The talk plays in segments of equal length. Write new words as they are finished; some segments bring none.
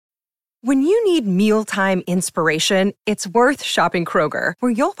When you need mealtime inspiration, it's worth shopping Kroger,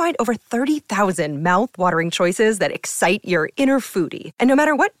 where you'll find over 30,000 mouth-watering choices that excite your inner foodie. And no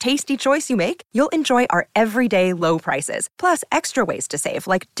matter what tasty choice you make, you'll enjoy our everyday low prices, plus extra ways to save,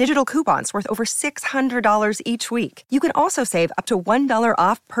 like digital coupons worth over $600 each week. You can also save up to $1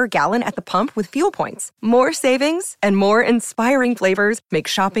 off per gallon at the pump with fuel points. More savings and more inspiring flavors make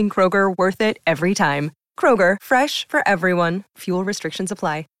shopping Kroger worth it every time. Kroger, fresh for everyone. Fuel restrictions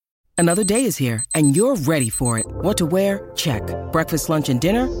apply. Another day is here, and you're ready for it. What to wear? Check. Breakfast, lunch, and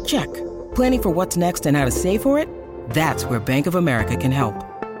dinner? Check. Planning for what's next and how to save for it? That's where Bank of America can help.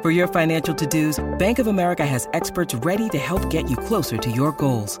 For your financial to-dos, Bank of America has experts ready to help get you closer to your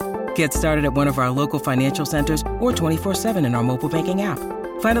goals. Get started at one of our local financial centers or 24/7 in our mobile banking app.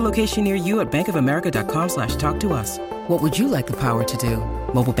 Find a location near you at bankofamerica.com/talktous. What would you like the power to do?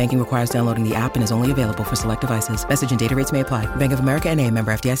 Mobile banking requires downloading the app and is only available for select devices. Message and data rates may apply. Bank of America N.A.,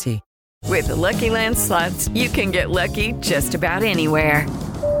 member FDIC. With the Lucky Land Slots, you can get lucky just about anywhere.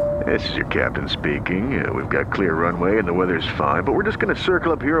 This is your captain speaking. We've got clear runway and the weather's fine, but we're just going to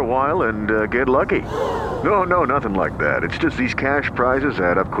circle up here a while and get lucky. No, nothing like that. It's just these cash prizes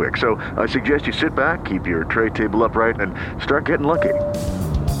add up quick. So I suggest you sit back, keep your tray table upright, and start getting lucky.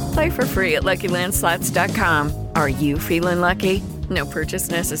 Play for free at LuckyLandSlots.com. Are you feeling lucky? No purchase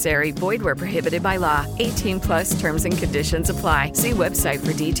necessary. Void where prohibited by law. 18+ terms and conditions apply. See website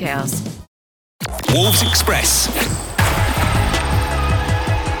for details. Wolves Express.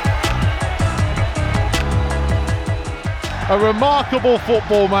 A remarkable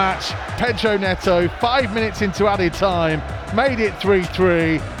football match. Pedro Neto, 5 minutes into added time, made it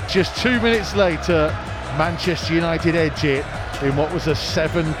 3-3. Just 2 minutes later, Manchester United edge it in what was a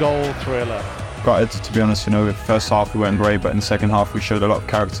 7-goal thriller. Gutted, to be honest. The first half we weren't great, but in the second half we showed a lot of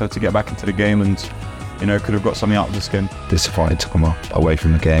character to get back into the game and, could have got something out of the skin. Disappointed to come away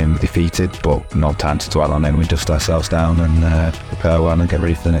from the game defeated, but no time to dwell on it. We dust ourselves down and prepare well and get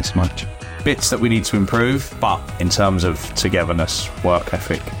ready for the next match. Bits that we need to improve, but in terms of togetherness, work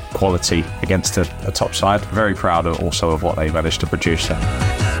ethic, quality against a top side, very proud also of what they managed to produce there.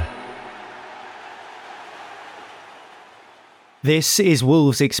 This is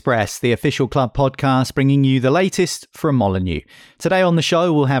Wolves Express, the official club podcast bringing you the latest from Molineux. Today on the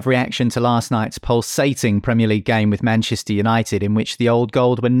show, we'll have reaction to last night's pulsating Premier League game with Manchester United, in which the Old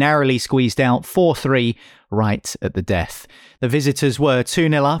Gold were narrowly squeezed out 4-3 right at the death. The visitors were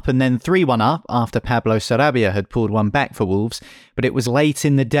 2-0 up and then 3-1 up after Pablo Sarabia had pulled one back for Wolves, but it was late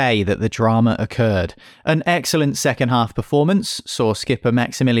in the day that the drama occurred. An excellent second-half performance saw skipper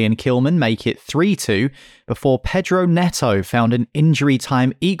Maximilian Kilman make it 3-2 before Pedro Neto found an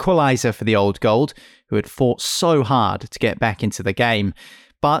injury-time equaliser for the Old Gold, who had fought so hard to get back into the game.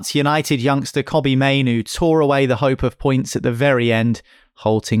 But United youngster Kobbie Mainoo tore away the hope of points at the very end,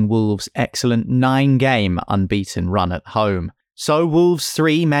 halting Wolves' excellent 9-game unbeaten run at home. So Wolves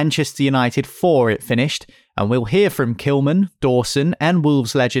 3, Manchester United 4 it finished, and we'll hear from Kilman, Dawson and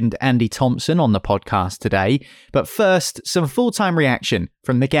Wolves legend Andy Thompson on the podcast today. But first, some full-time reaction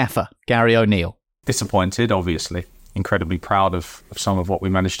from the gaffer, Gary O'Neill. Disappointed, obviously. Incredibly proud of some of what we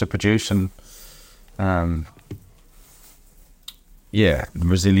managed to produce, and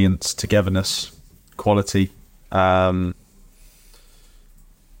resilience, togetherness, quality. So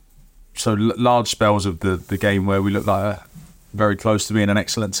large spells of the game where we looked like very close to being an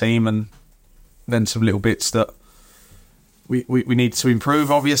excellent team, and then some little bits that we need to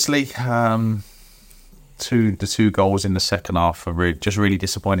improve, obviously. The two goals in the second half are really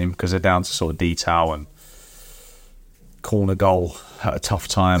disappointing because they're down to sort of detail and corner goal at a tough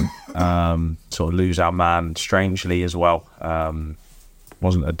time. Sort of lose our man strangely as well.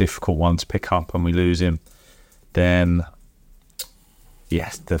 Wasn't a difficult one to pick up and we lose him. Then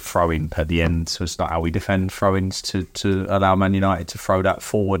yes, the throw-in at the end. So it's not how we defend throw-ins to allow Man United to throw that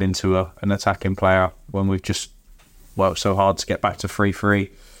forward into an attacking player when we've just worked so hard to get back to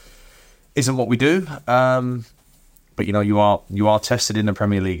 3-3. Isn't what we do. But you are tested in the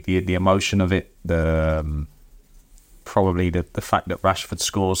Premier League. The emotion of it, probably the fact that Rashford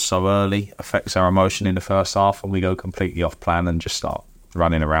scores so early affects our emotion in the first half, and we go completely off plan and just start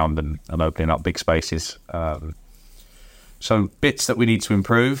running around and opening up big spaces. So bits that we need to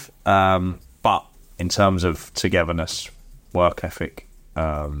improve, but in terms of togetherness, work ethic,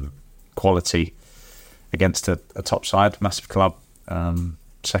 quality against a top side, massive club.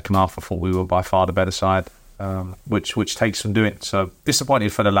 Second half, I thought we were by far the better side, which takes some doing. So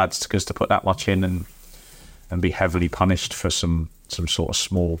disappointed for the lads because to put that much in and be heavily punished for some sort of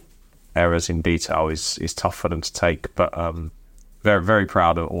small errors in detail is tough for them to take. But very, very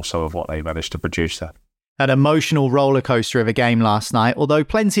proud also of what they managed to produce there. An emotional rollercoaster of a game last night, although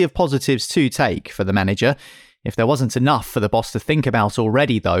plenty of positives to take for the manager. If there wasn't enough for the boss to think about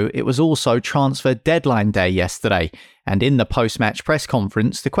already, though, it was also transfer deadline day yesterday. And in the post-match press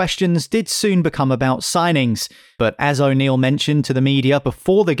conference, the questions did soon become about signings. But as O'Neill mentioned to the media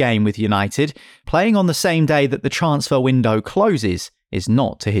before the game with United, playing on the same day that the transfer window closes is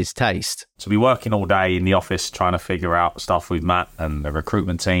not to his taste. To be working all day in the office trying to figure out stuff with Matt and the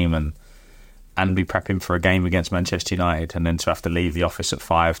recruitment team and be prepping for a game against Manchester United, and then to have to leave the office at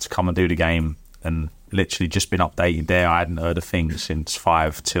 5 to come and do the game and literally just been updated there. I hadn't heard a thing since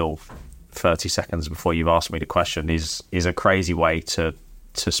 5 till 30 seconds before you've asked me the question is a crazy way to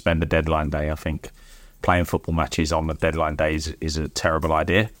spend a deadline day. I think playing football matches on the deadline days is a terrible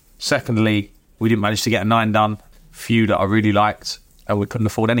idea. Secondly, we didn't manage to get a 9 done. Few that I really liked, and we couldn't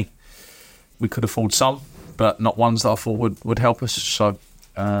afford any. We could afford some, but not ones that I thought would help us. So,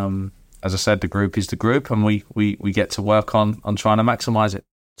 as I said, the group is the group, and we get to work on trying to maximise it.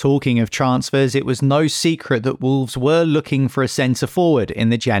 Talking of transfers, it was no secret that Wolves were looking for a centre-forward in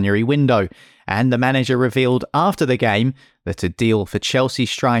the January window, and the manager revealed after the game that a deal for Chelsea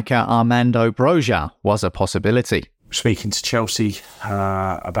striker Armando Broja was a possibility. Speaking to Chelsea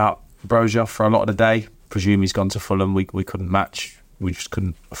about Broja for a lot of the day, presume he's gone to Fulham. We couldn't match. We just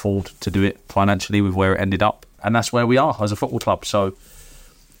couldn't afford to do it financially with where it ended up, and that's where we are as a football club. So,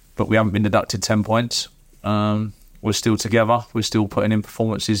 but we haven't been deducted 10 points. We're still together. We're still putting in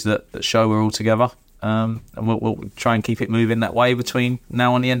performances that show we're all together. And we'll try and keep it moving that way between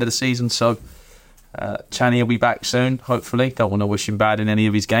now and the end of the season. So Channy will be back soon, hopefully. Don't want to wish him bad in any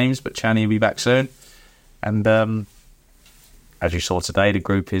of his games, but Channy will be back soon. And as you saw today, the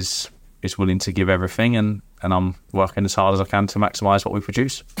group is willing to give everything, and I'm working as hard as I can to maximise what we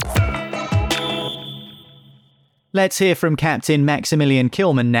produce. Let's hear from captain Maximilian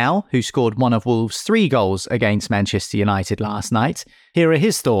Kilman now, who scored one of Wolves' 3 goals against Manchester United last night. Here are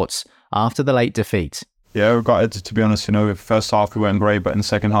his thoughts after the late defeat. Yeah, we got it, to be honest. First half we weren't great, but in the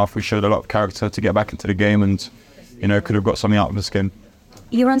second half we showed a lot of character to get back into the game and, could have got something out of the skin.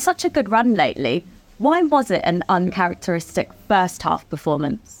 You're on such a good run lately. Why was it an uncharacteristic first half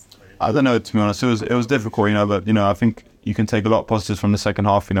performance? I don't know, to be honest. It was difficult, but, I think you can take a lot of positives from the second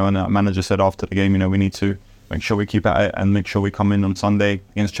half, and our manager said after the game, we need to make sure we keep at it and make sure we come in on Sunday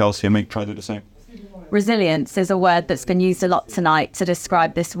against Chelsea and try to do the same. Resilience is a word that's been used a lot tonight to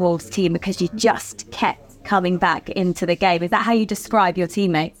describe this Wolves team because you just kept coming back into the game. Is that how you describe your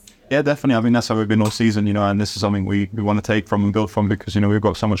teammates? Yeah, definitely. I mean, that's how we've been all season, and this is something we want to take from and build from because, we've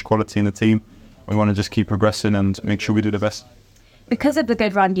got so much quality in the team. We want to just keep progressing and make sure we do the best. Because of the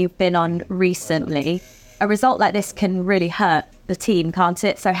good run you've been on recently, a result like this can really hurt the team, can't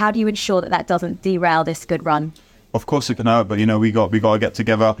it? So how do you ensure that doesn't derail this good run? Of course it can hurt, but we got to get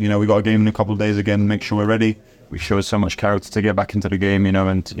together. We got a game in a couple of days again, make sure we're ready. We showed so much character to get back into the game,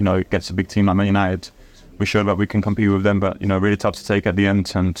 and against a big team like Man United, we showed that we can compete with them, but really tough to take at the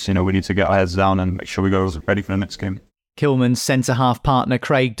end, and we need to get our heads down and make sure we go ready for the next game. Kilman's centre-half partner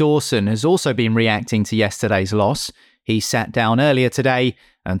Craig Dawson has also been reacting to yesterday's loss. He sat down earlier today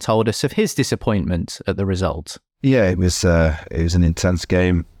and told us of his disappointment at the result. Yeah, it was an intense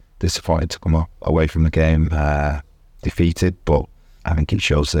game. Disappointed to come away from the game defeated, but I think it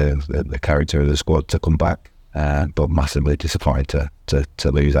shows the character of the squad to come back. But massively disappointed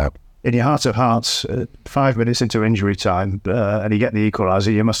to lose out. In your heart of hearts, 5 minutes into injury time, and you get the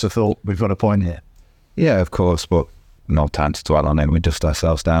equaliser, you must have thought we've got a point here. Yeah, of course, but no time to dwell on it. We dust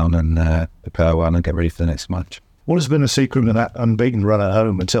ourselves down and prepare well and get ready for the next match. What has been the secret of that unbeaten run at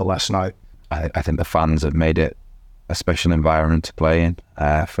home until last night? I think the fans have made it a special environment to play in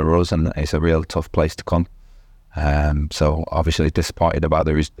for us, and it's a real tough place to come. So obviously disappointed about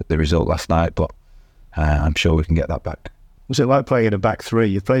the result last night, but I'm sure we can get that back. Was it like playing in a back three?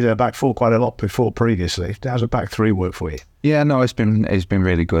 You've played in a back four quite a lot before previously. How's a back three work for you? Yeah, no, it's been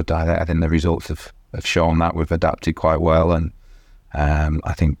really good. I think the results have shown that we've adapted quite well, and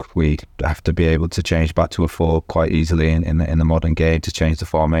I think we have to be able to change back to a four quite easily in the modern game. To change the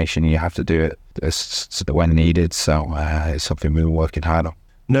formation, you have to do it when needed. So it's something we're working hard on.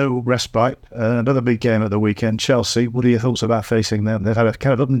 No respite. Another big game at the weekend. Chelsea. What are your thoughts about facing them? They've had a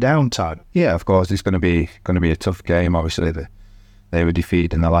kind of up and down time. Yeah, of course, it's going to be a tough game. Obviously, they were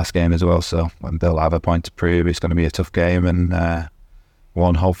defeated in the last game as well, so they'll have a point to prove. It's going to be a tough game, and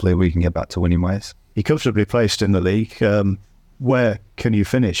one hopefully we can get back to winning ways. You're comfortably placed in the league. Where can you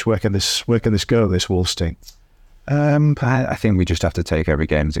finish? Where can this go? This Wolves team. I think we just have to take every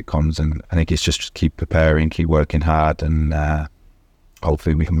game as it comes, and I think it's just keep preparing, keep working hard, and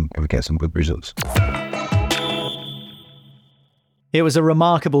hopefully we can get some good results. It was a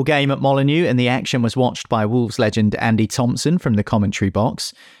remarkable game at Molineux, and the action was watched by Wolves legend Andy Thompson from the commentary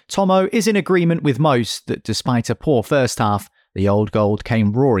box. Tomo is in agreement with most that despite a poor first half, the Old Gold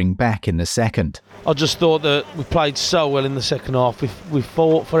came roaring back in the second. I just thought that we played so well in the second half. We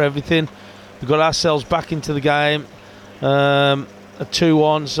fought for everything. We got ourselves back into the game. A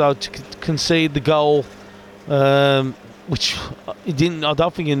 2-1, so to concede the goal, which he didn't. I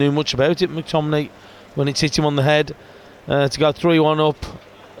don't think he knew much about it, McTominay, when it hit him on the head. To go 3-1 up,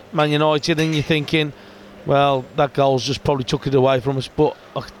 Man United, and you're thinking, well, that goal's just probably took it away from us. But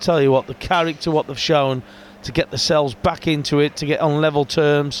I can tell you what, the character, what they've shown, to get themselves back into it, to get on level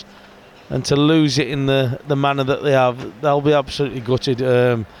terms, and to lose it in the manner that they have, they'll be absolutely gutted.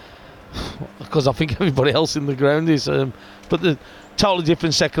 Because I think everybody else in the ground is. But the totally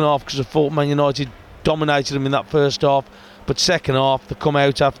different second half, because I thought Man United dominated them in that first half. But second half, they come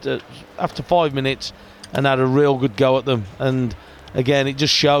out after 5 minutes and had a real good go at them. And again, it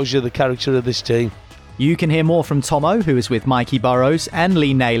just shows you the character of this team. You can hear more from Tomo, who was with Mikey Burrows and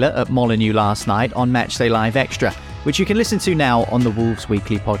Lee Naylor at Molineux last night on Matchday Live Extra, which you can listen to now on the Wolves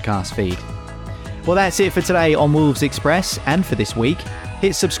Weekly podcast feed. Well, that's it for today on Wolves Express and for this week.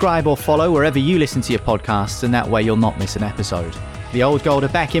 Hit subscribe or follow wherever you listen to your podcasts, and that way you'll not miss an episode. The Old Gold are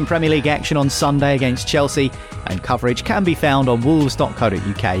back in Premier League action on Sunday against Chelsea, and coverage can be found on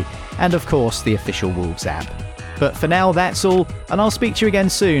wolves.co.uk and, of course, the official Wolves app. But for now, that's all, and I'll speak to you again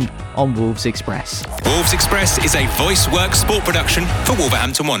soon on Wolves Express. Wolves Express is a VoiceWorks sport production for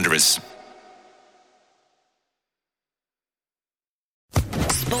Wolverhampton Wanderers.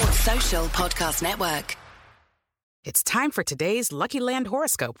 Sports Social Podcast Network. It's time for today's Lucky Land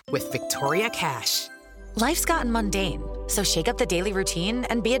horoscope with Victoria Cash. Life's gotten mundane, so shake up the daily routine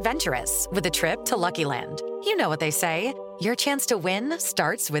and be adventurous with a trip to Lucky Land. You know what they say, your chance to win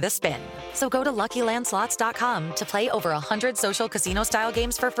starts with a spin. So go to LuckyLandSlots.com to play over 100 social casino-style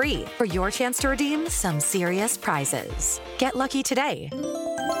games for free for your chance to redeem some serious prizes. Get lucky today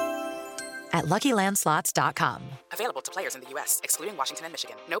at LuckyLandSlots.com. Available to players in the U.S., excluding Washington and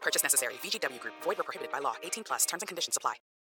Michigan. No purchase necessary. VGW Group. Void where prohibited by law. 18+. Terms and conditions apply.